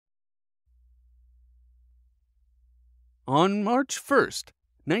On March 1st,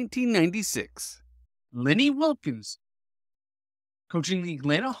 1996, Lenny Wilkens, coaching the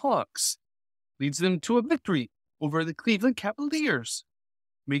Atlanta Hawks, leads them to a victory over the Cleveland Cavaliers,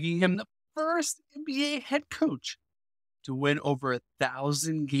 making him the first NBA head coach to win over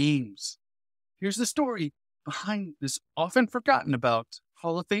 1,000 games. Here's the story behind this often forgotten about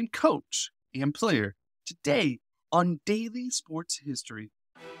Hall of Fame coach and player today on Daily Sports History.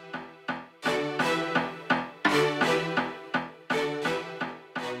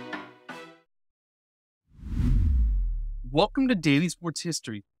 Welcome to Daily Sports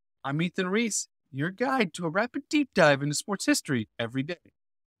History. I'm Ethan Reese, your guide to a rapid deep dive into sports history every day.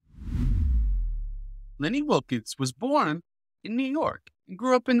 Lenny Wilkens was born in New York and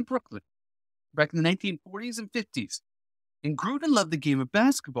grew up in Brooklyn back in the 1940s and 50s, and grew to love the game of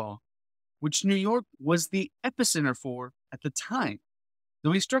basketball, which New York was the epicenter for at the time.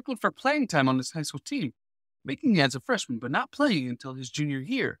 Though he struggled for playing time on his high school team, making it as a freshman but not playing until his junior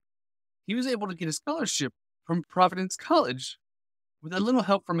year, he was able to get a scholarship from Providence College with a little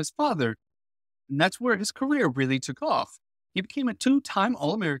help from his father, and that's where his career really took off. He became a two-time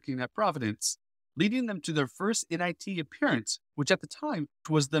All-American at Providence, leading them to their first NIT appearance, which at the time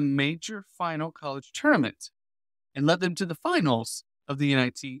was the major final college tournament, and led them to the finals of the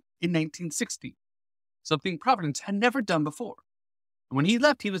NIT in 1960, something Providence had never done before. And when he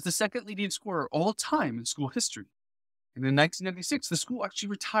left, he was the second leading scorer all time in school history. And in 1996, the school actually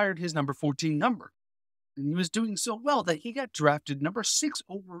retired his number 14 number. And he was doing so well that he got drafted number 6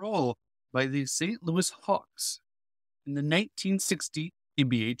 overall by the St. Louis Hawks in the 1960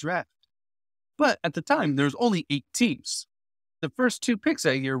 NBA draft. But at the time, there was only 8 teams. The first 2 picks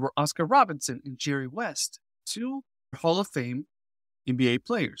that year were Oscar Robertson and Jerry West, 2 Hall of Fame NBA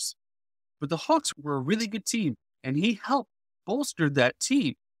players. But the Hawks were a really good team, and he helped bolster that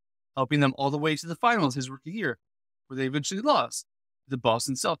team, helping them all the way to the finals his rookie year, where they eventually lost to the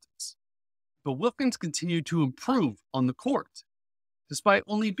Boston Celtics. But Wilkens continued to improve on the court. Despite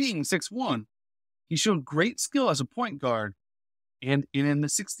only being 6'1", he showed great skill as a point guard, and in the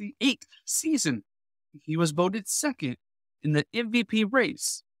 68th season, he was voted second in the MVP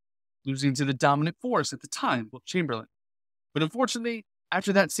race, losing to the dominant force at the time, Wilt Chamberlain. But unfortunately,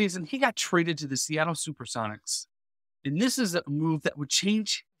 after that season, he got traded to the Seattle Supersonics. And this is a move that would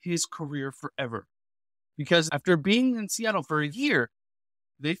change his career forever. Because after being in Seattle for a year,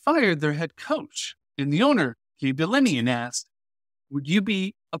 they fired their head coach, and the owner came to Lenny and asked, "Would you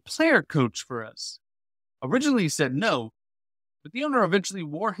be a player coach for us?" Originally he said no, but the owner eventually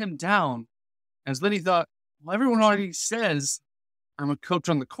wore him down, as Lenny thought, well, everyone already says I'm a coach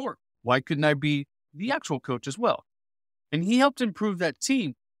on the court. Why couldn't I be the actual coach as well? And he helped improve that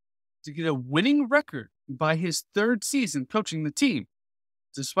team to get a winning record by his 3rd season coaching the team.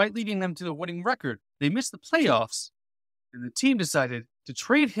 Despite leading them to the winning record, they missed the playoffs, and the team decided to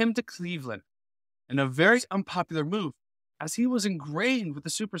trade him to Cleveland, in a very unpopular move, as he was ingrained with the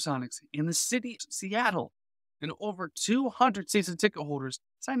Supersonics in the city of Seattle, and over 200 season ticket holders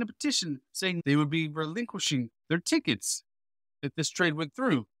signed a petition saying they would be relinquishing their tickets if this trade went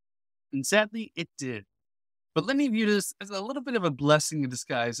through, and sadly it did. But Lenny viewed this as a little bit of a blessing in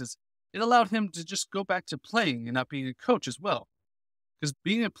disguise, as it allowed him to just go back to playing and not being a coach as well, because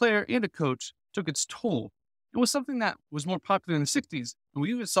being a player and a coach took its toll. It was something that was more popular in the 60s, and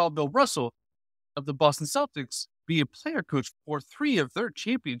we even saw Bill Russell of the Boston Celtics be a player coach for 3 of their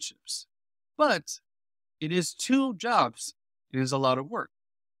championships. But it is 2 jobs. It is a lot of work.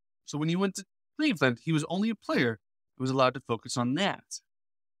 So when he went to Cleveland, he was only a player who was allowed to focus on that.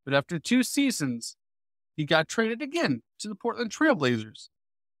 But after 2 seasons, he got traded again to the Portland Trail Blazers,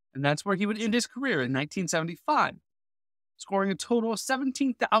 and that's where he would end his career in 1975, scoring a total of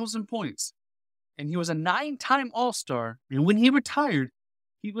 17,000 points. And he was a 9-time All-Star, and when he retired,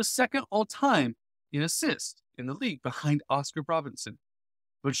 he was second all-time in assists in the league behind Oscar Robertson.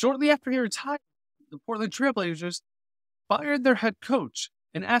 But shortly after he retired, the Portland Trail Blazers fired their head coach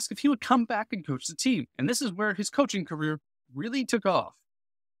and asked if he would come back and coach the team. And this is where his coaching career really took off.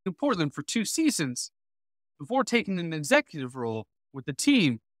 In Portland for 2 seasons, before taking an executive role with the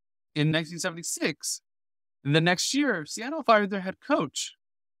team in 1976. And the next year, Seattle fired their head coach,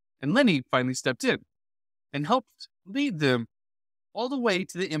 and Lenny finally stepped in and helped lead them all the way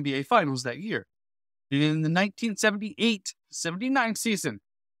to the NBA Finals that year. And in the 1978-79 season,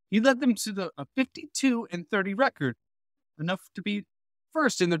 he led them to a 52-30 record, enough to be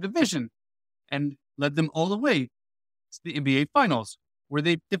first in their division, and led them all the way to the NBA Finals, where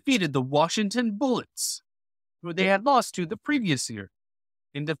they defeated the Washington Bullets, who they had lost to the previous year,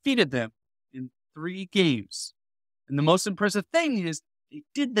 and defeated them in 3 games. And the most impressive thing is they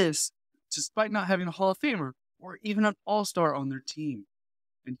did this despite not having a Hall of Famer or even an all-star on their team.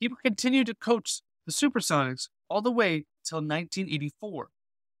 And he would continue to coach the Supersonics all the way till 1984,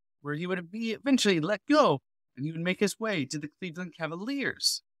 where he would be eventually let go and he would make his way to the Cleveland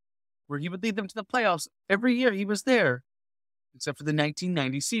Cavaliers, where he would lead them to the playoffs every year he was there, except for the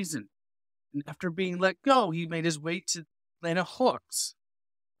 1990 season. And after being let go, he made his way to Atlanta Hawks,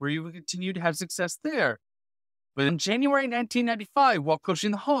 where he would continue to have success there. But in January 1995, while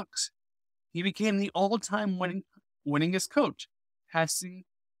coaching the Hawks, he became the all-time winningest coach, passing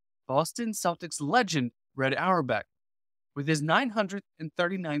Boston Celtics legend Red Auerbach with his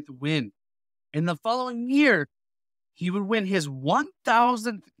 939th win. In the following year, he would win his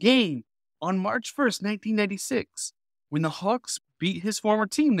 1,000th game on March 1st, 1996, when the Hawks beat his former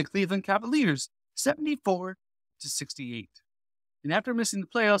team, the Cleveland Cavaliers, 74-68. And after missing the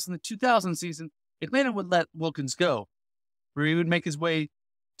playoffs in the 2000 season, Atlanta would let Wilkens go, where he would make his way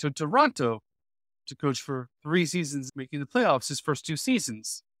to Toronto to coach for 3 seasons, making the playoffs his first 2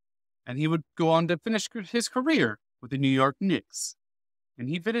 seasons. And he would go on to finish his career with the New York Knicks. And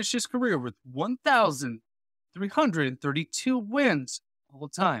he finished his career with 1,332 wins all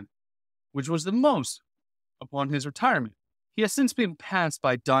time, which was the most upon his retirement. He has since been passed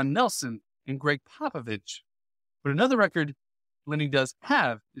by Don Nelson and Greg Popovich. But another record Lenny does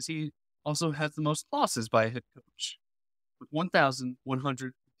have is he also has the most losses by a head coach, with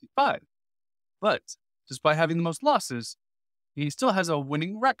 1,155. But despite having the most losses, he still has a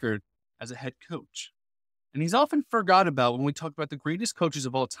winning record as a head coach. And he's often forgot about when we talk about the greatest coaches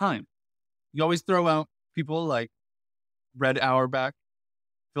of all time. You always throw out people like Red Auerbach,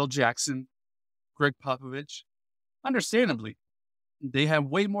 Phil Jackson, Greg Popovich. Understandably, they have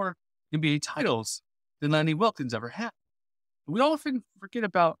way more NBA titles than Lenny Wilkens ever had. But we often forget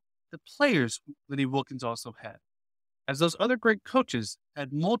about the players Lenny Wilkens also had, as those other great coaches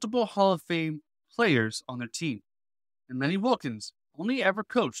had multiple Hall of Fame players on their team. And Lenny Wilkens only ever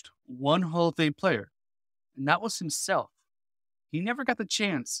coached one Hall of Fame player, and that was himself. He never got the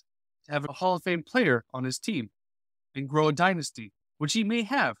chance to have a Hall of Fame player on his team and grow a dynasty, which he may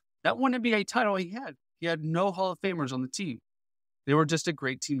have. That one NBA title he had no Hall of Famers on the team. They were just a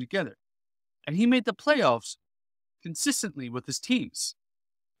great team together. And he made the playoffs consistently with his teams.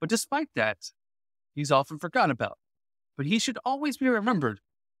 But despite that, he's often forgotten about. But he should always be remembered,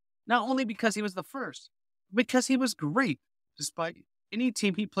 not only because he was the first, but because he was great despite any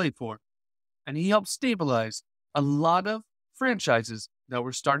team he played for. And he helped stabilize a lot of franchises that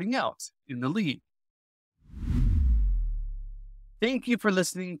were starting out in the league. Thank you for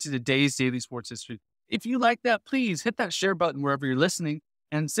listening to today's Daily Sports History. If you like that, please hit that share button wherever you're listening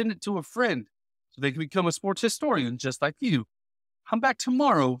and send it to a friend so they can become a sports historian just like you. Come back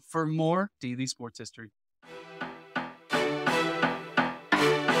tomorrow for more Daily Sports History.